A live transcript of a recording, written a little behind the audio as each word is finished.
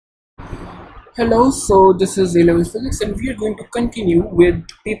Hello, so this is A-Level Physics and we are going to continue with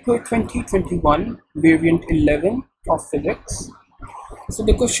paper 2021 variant 11 of physics. So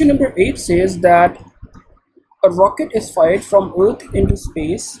the question number 8 says that a rocket is fired from Earth into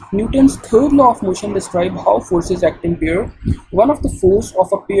space. Newton's third law of motion describes how forces act in pair. One of the force of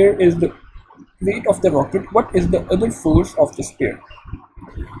a pair is the weight of the rocket. What is the other force of this pair?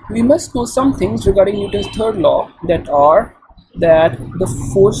 We must know some things regarding Newton's third law that the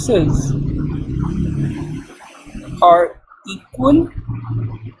forces are equal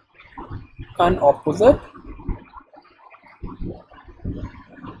and opposite,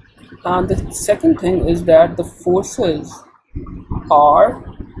 and the second thing is that the forces are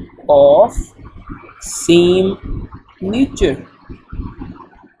of same nature.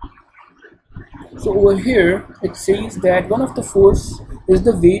 So over here it says that one of the force is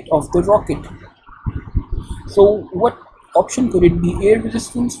the weight of the rocket. So what option could it be? Air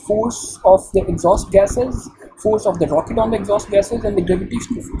resistance, force of the exhaust gases, force of the rocket on the exhaust gases, and the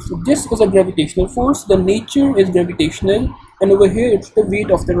gravitational force. So this is a gravitational force, the nature is gravitational, and over here it's the weight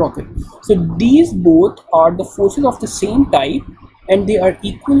of the rocket. So these both are the forces of the same type and they are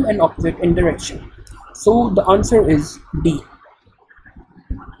equal and opposite in direction. So the answer is D.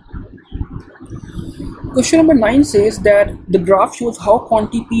 Question number 9 says that the graph shows how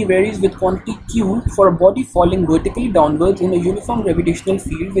quantity P varies with quantity Q for a body falling vertically downwards in a uniform gravitational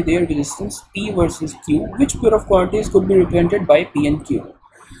field with air resistance P versus Q. Which pair of quantities could be represented by P and Q?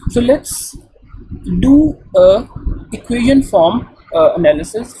 So let's do a equation form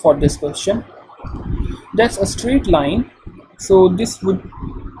analysis for this question. That's a straight line. So this would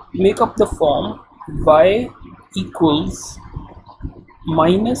make up the form y equals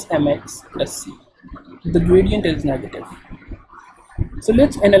minus mx plus c. The gradient is negative. So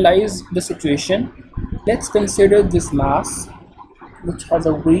let's analyze the situation. Let's consider this mass which has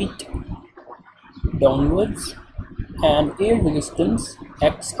a weight downwards and air resistance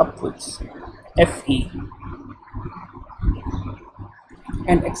x upwards, Fe,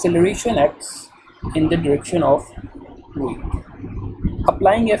 and acceleration x in the direction of weight.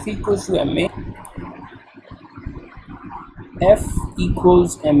 Applying F equals to ma, F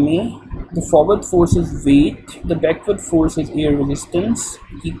equals ma. The forward force is weight, the backward force is air resistance,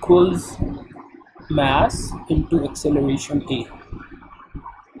 equals mass into acceleration A.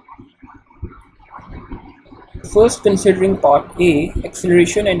 First, considering part A,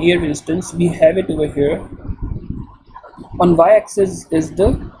 acceleration and air resistance, we have it over here. On y-axis is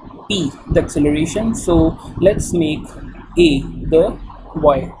the P, the acceleration, so let's make A the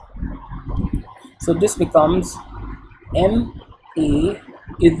y. So this becomes ma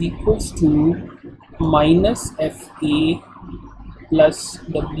is equals to minus Fa plus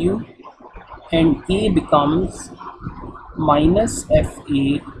W, and A becomes minus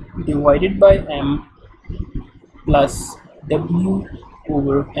Fa divided by m plus W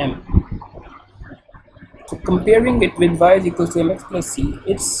over m. So comparing it with y is equals to mx plus c,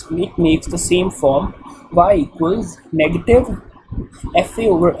 it makes the same form. Y equals negative Fa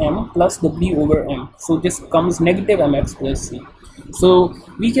over m plus W over m. So this becomes negative mx plus c. So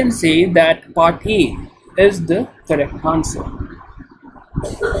we can say that part A is the correct answer.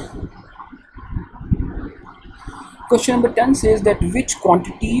 Question number 10 says that which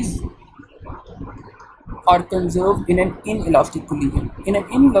quantities are conserved in an inelastic collision? In an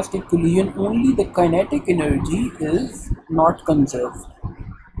inelastic collision, only the kinetic energy is not conserved.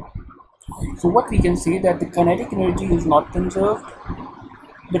 So what we can say that the kinetic energy is not conserved,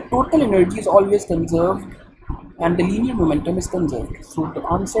 the total energy is always conserved, and the linear momentum is conserved. So the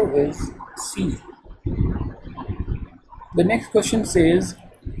answer is C. The next question says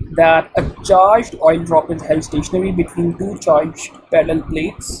that a charged oil drop is held stationary between two charged parallel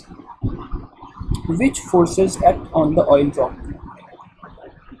plates. Which forces act on the oil drop?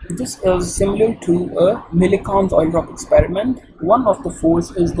 This is similar to a Millikan's oil drop experiment. One of the force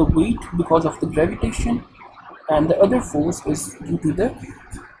is the weight because of the gravitation, and the other force is due to the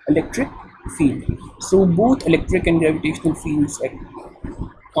electric field. So both electric and gravitational fields act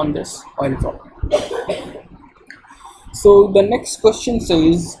on this oil drop. So the next question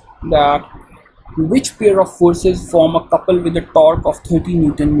says that which pair of forces form a couple with a torque of 30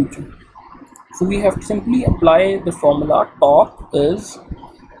 Newton meter? So we have to simply apply the formula. Torque is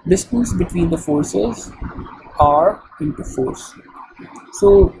distance between the forces, R into force.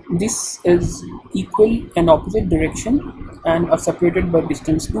 So this is equal and opposite direction and are separated by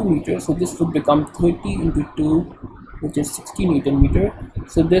distance 2 meters. So this would become 30 into 2, which is 60 Newton meter.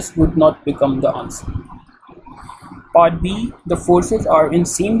 So this would not become the answer. Part B, the forces are in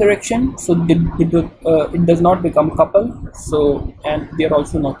same direction, so it does not become couple. So, and they are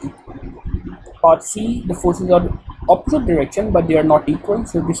also not equal. Part C, the forces are opposite direction but they are not equal,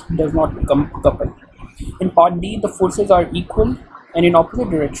 so this does not become couple. In part D, the forces are equal and in opposite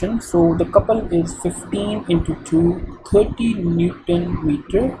direction, so the couple is 15 into 2, 30 Newton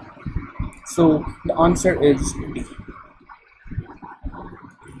meter. So the answer is D.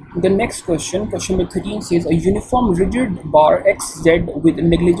 The next question, question number 13, says a uniform rigid bar XZ with a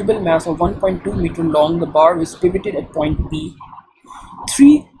negligible mass of 1.2 meter long. The bar is pivoted at point P.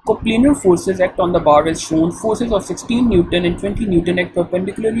 Three coplanar forces act on the bar as shown. Forces of 16 Newton and 20 Newton act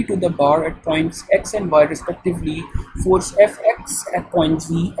perpendicularly to the bar at points X and Y respectively. Force Fx at point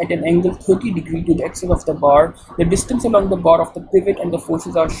Z at an angle 30 degrees to the axis of the bar. The distance along the bar of the pivot and the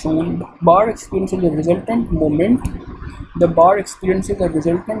forces are shown. The bar experiences a resultant moment. The bar experiences a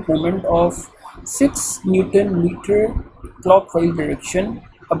resultant moment of 6 Newton meter clockwise direction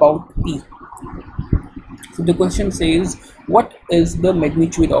about P. So the question says, what is the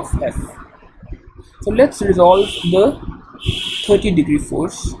magnitude of F? So let's resolve the 30-degree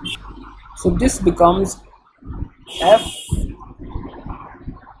force. So this becomes F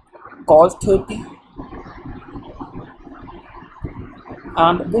cos 30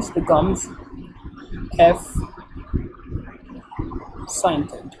 and this becomes F sin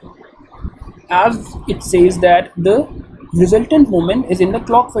 30. As it says that the resultant moment is in the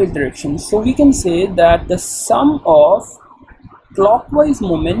clockwise direction, so we can say that the sum of clockwise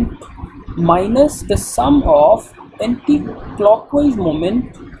moment minus the sum of anti-clockwise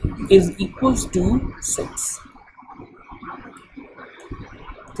moment is equals to 6.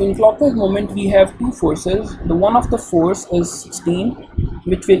 So in clockwise moment we have two forces. The one of the force is 16,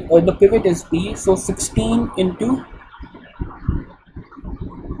 which will the pivot is P, so 16 into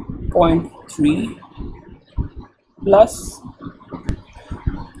 0.3 plus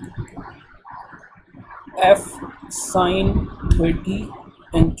F sin 30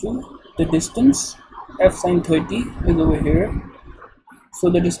 into the distance. F sin 30 is over here, so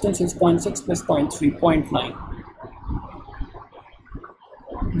the distance is 0.6 plus 0.3, 0.9.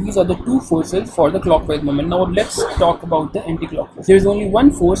 These are the two forces for the clockwise moment. Now let's talk about the anti-clockwise. There is only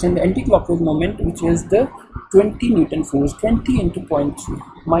one force in the anti-clockwise moment, which is the 20 Newton force. 20 into 0.3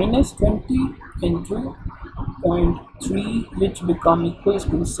 minus 20 into 0.3, which become equals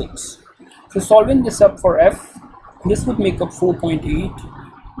to 6. So solving this up for F, this would make up 4.8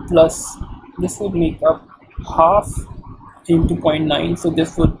 plus this would make up half into 0.9, so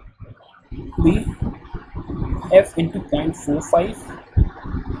this would be F into 0.45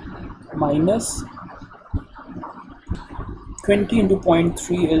 minus 20 into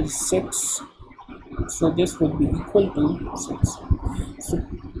 0.3 is 6, so this would be equal to 6. So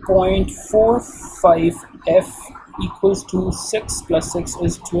 0.45 F equals to 6 plus 6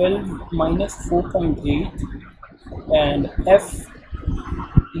 is 12 minus 4.8, and F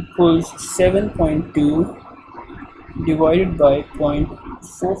equals 7.2 divided by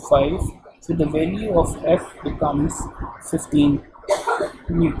 0.45, so the value of F becomes 15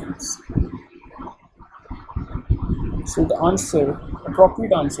 newtons. So the answer,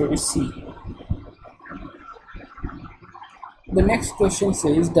 appropriate answer is C. The next question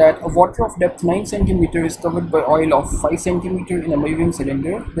says that a water of depth 9 cm is covered by oil of 5 cm in a measuring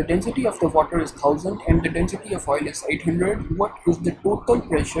cylinder. The density of the water is 1000 and the density of oil is 800. What is the total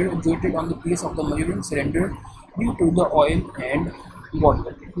pressure exerted on the base of the measuring cylinder due to the oil and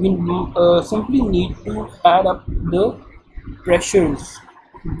water? We simply need to add up the pressures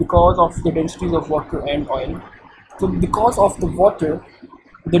because of the densities of water and oil. So because of the water,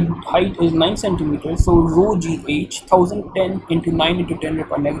 the height is 9 cm, so rho gh 1010 into 9 into 10 to the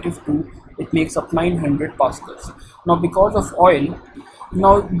power negative 2, it makes up 900 pascals. Now because of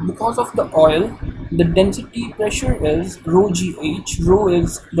the oil, the density pressure is rho gh. Rho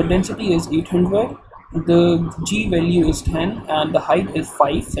is, the density is 800, the g value is 10 and the height is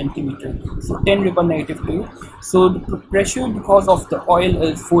 5 cm, so 10 to the power negative 2. So the pressure because of the oil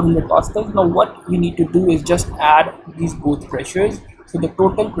is 400 pascals. Now what we need to do is just add these both pressures. So the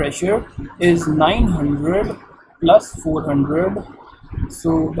total pressure is 900 plus 400,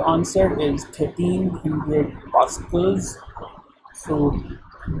 so the answer is 1300 pascals. So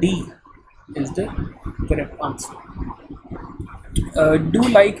D is the correct answer. Do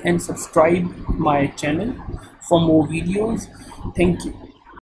like and subscribe my channel for more videos. Thank you.